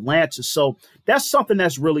discussion of Atlantis. So that's something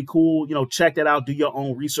that's really cool. Check that out. Do your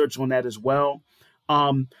own research on that as well.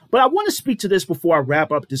 But I want to speak to this before I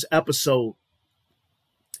wrap up this episode.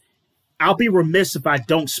 I'll be remiss if I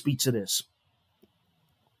don't speak to this.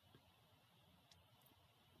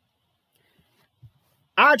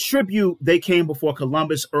 I attribute They Came Before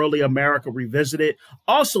Columbus, Early America Revisited.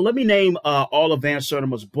 Also, let me name all of Van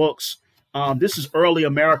Sertima's books. This is Early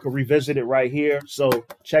America Revisited right here. So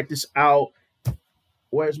check this out.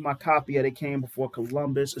 Where's my copy of They Came Before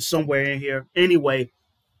Columbus? It's somewhere in here. Anyway,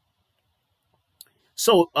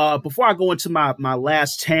 so before I go into my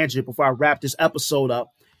last tangent, before I wrap this episode up,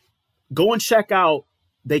 go and check out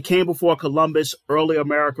They Came Before Columbus, Early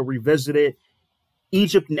America Revisited.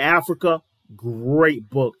 Egypt and Africa, great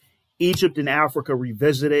book. Egypt and Africa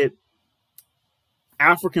Revisited.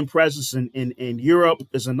 African Presence in Europe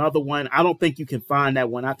is another one. I don't think you can find that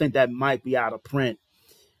one. I think that might be out of print.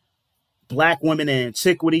 Black Women in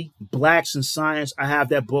Antiquity, Blacks in Science. I have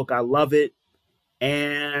that book. I love it.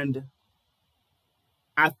 And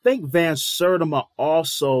I think Van Sertima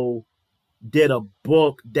also did a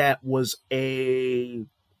book that was a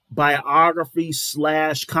biography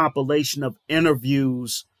 / compilation of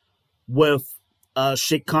interviews with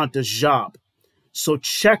Sheikh Anta Diop. So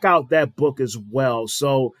check out that book as well.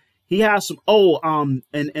 So he has some,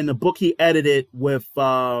 and the book he edited with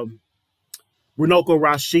Runoko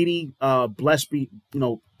Rashidi,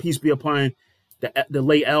 peace be upon the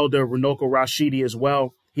late elder Runoko Rashidi as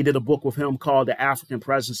well. He did a book with him called The African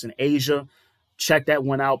Presence in Asia. Check that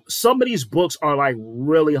one out. Some of these books are like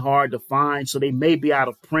really hard to find, so they may be out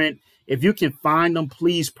of print. If you can find them,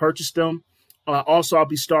 please purchase them. Also, I'll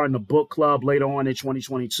be starting a book club later on in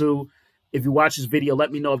 2022. If you watch this video, let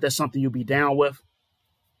me know if that's something you'll be down with.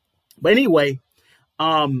 But anyway,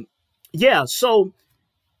 so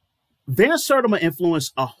Van Sertima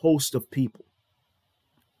influenced a host of people.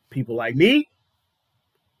 People like me,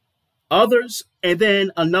 others, and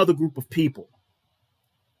then another group of people.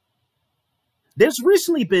 There's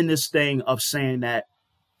recently been this thing of saying that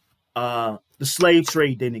the slave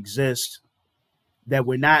trade didn't exist, that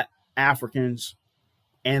we're not Africans,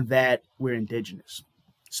 and that we're indigenous.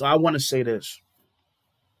 So I want to say this.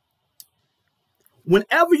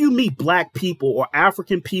 Whenever you meet Black people or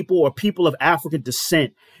African people or people of African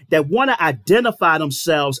descent that want to identify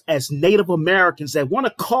themselves as Native Americans, that want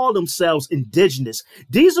to call themselves indigenous,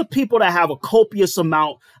 these are people that have a copious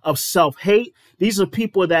amount of self-hate. These are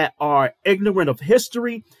people that are ignorant of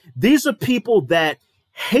history. These are people that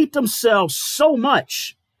hate themselves so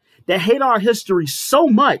much, that hate our history so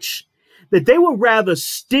much, that they would rather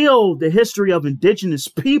steal the history of indigenous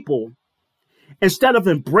people instead of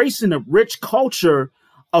embracing the rich culture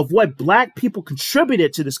of what Black people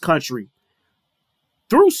contributed to this country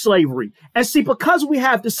through slavery. And see, because we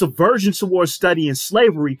have this aversion towards studying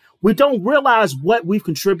slavery, we don't realize what we've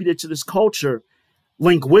contributed to this culture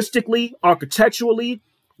linguistically, architecturally,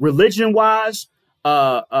 religion-wise,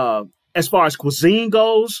 as far as cuisine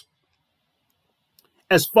goes,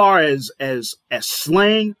 as far as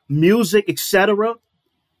slang, music, etc.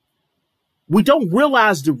 We don't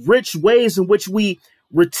realize the rich ways in which we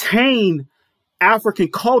retain African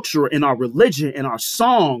culture in our religion, in our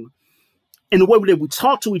song, in the way that we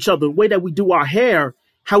talk to each other, the way that we do our hair,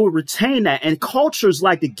 how we retain that. And cultures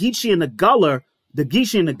like the Geechee and the Gullah,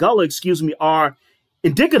 are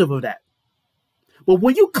indicative of that. But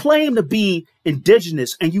when you claim to be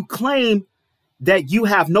indigenous and you claim that you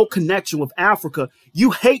have no connection with Africa, you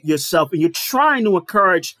hate yourself and you're trying to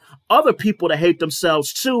encourage other people to hate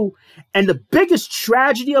themselves too. And the biggest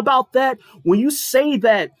tragedy about that, when you say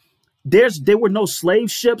that there were no slave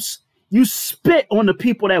ships, you spit on the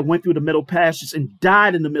people that went through the Middle Passage and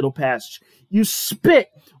died in the Middle Passage. You spit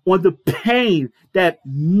on the pain that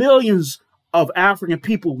millions of African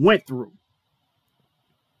people went through.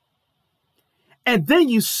 And then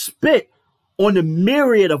you spit on the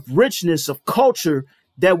myriad of richness of culture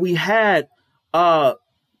that we had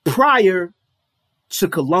prior to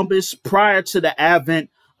Columbus, prior to the advent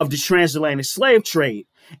of the transatlantic slave trade.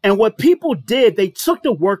 And what people did, they took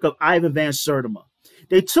the work of Ivan Van Sertima,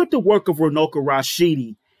 they took the work of Runoko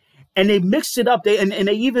Rashidi, and they mixed it up. They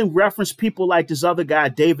even referenced people like this other guy,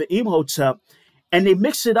 David Imhotep, and they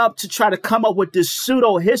mixed it up to try to come up with this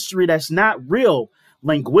pseudo history that's not real.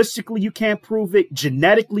 Linguistically, you can't prove it.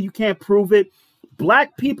 Genetically, you can't prove it.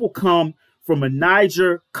 Black people come from a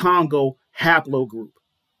Niger-Congo haplogroup.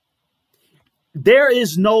 There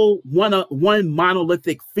is no one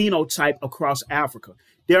monolithic phenotype across Africa.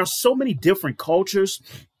 There are so many different cultures,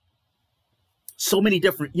 so many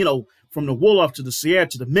different, from the Wolof to the Sierra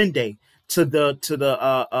to the Mende to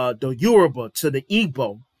the Yoruba to the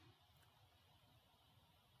Igbo.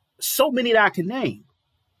 So many that I can name.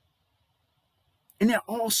 And they're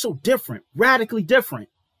all so different, radically different.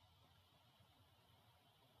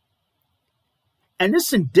 And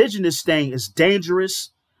this indigenous thing is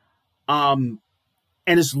dangerous, and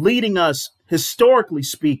it's leading us, historically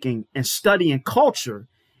speaking, and studying culture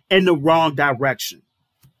in the wrong direction.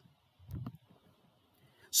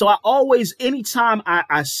 So I always, anytime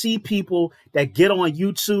I see people that get on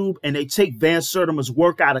YouTube and they take Van Sertima's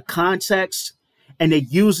work out of context and they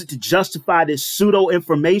use it to justify this pseudo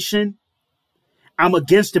information, I'm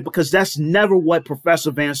against it, because that's never what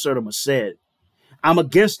Professor Van Sertima said. I'm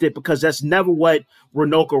against it because that's never what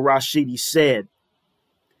Runoko Rashidi said.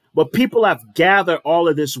 But people have gathered all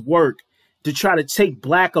of this work to try to take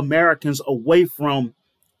Black Americans away from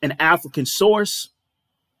an African source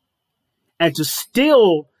and to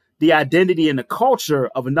steal the identity and the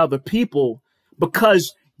culture of another people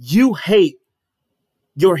because you hate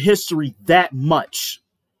your history that much.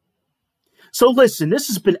 So listen, this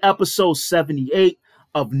has been episode 78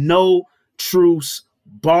 of No Truce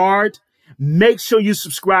Barred. Make sure you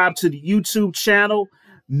subscribe to the YouTube channel.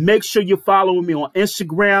 Make sure you're following me on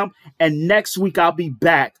Instagram. And next week, I'll be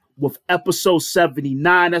back with episode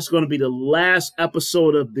 79. That's going to be the last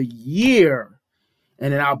episode of the year.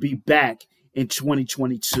 And then I'll be back in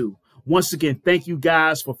 2022. Once again, thank you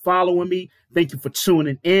guys for following me. Thank you for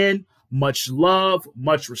tuning in. Much love,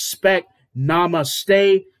 much respect.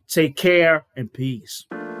 Namaste. Take care and peace.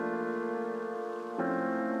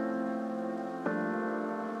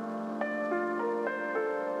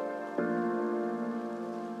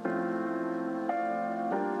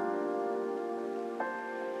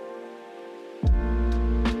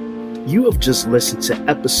 You have just listened to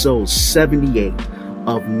episode 78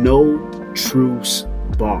 of No Truce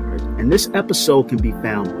Barred. And this episode can be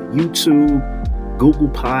found on YouTube, Google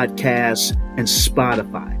Podcasts, and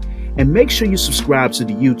Spotify. And make sure you subscribe to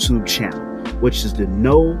the YouTube channel, which is the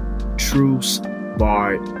No Truce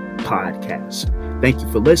Barred Podcast. Thank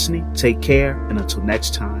you for listening. Take care. And until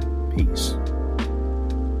next time, peace.